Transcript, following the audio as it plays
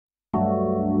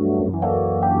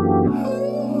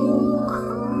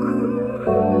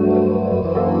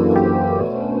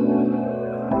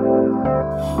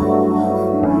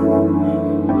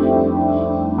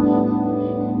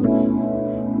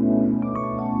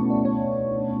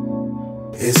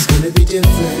It's gonna be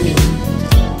different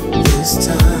this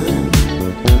time,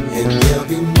 and there'll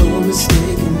be no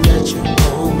mistaking that you're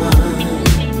all mine.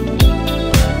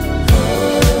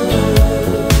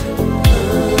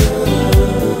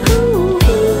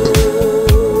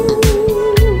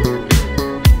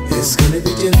 It's gonna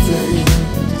be different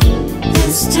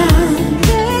this time,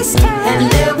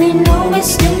 and there'll be no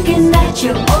mistaking that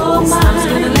you're all mine. It's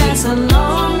gonna last a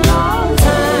long, long time.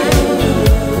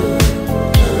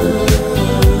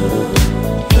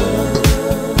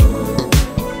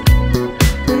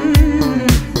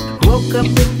 Woke up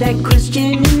with that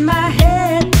question in my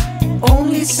head,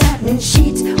 only satin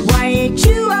sheets, why ain't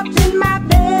you up in my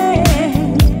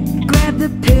bed? Grabbed the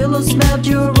pillow, smelled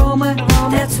your aroma,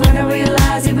 that's when I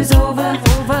realized it was over.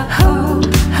 Oh,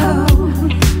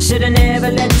 oh, should've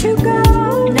never let you go.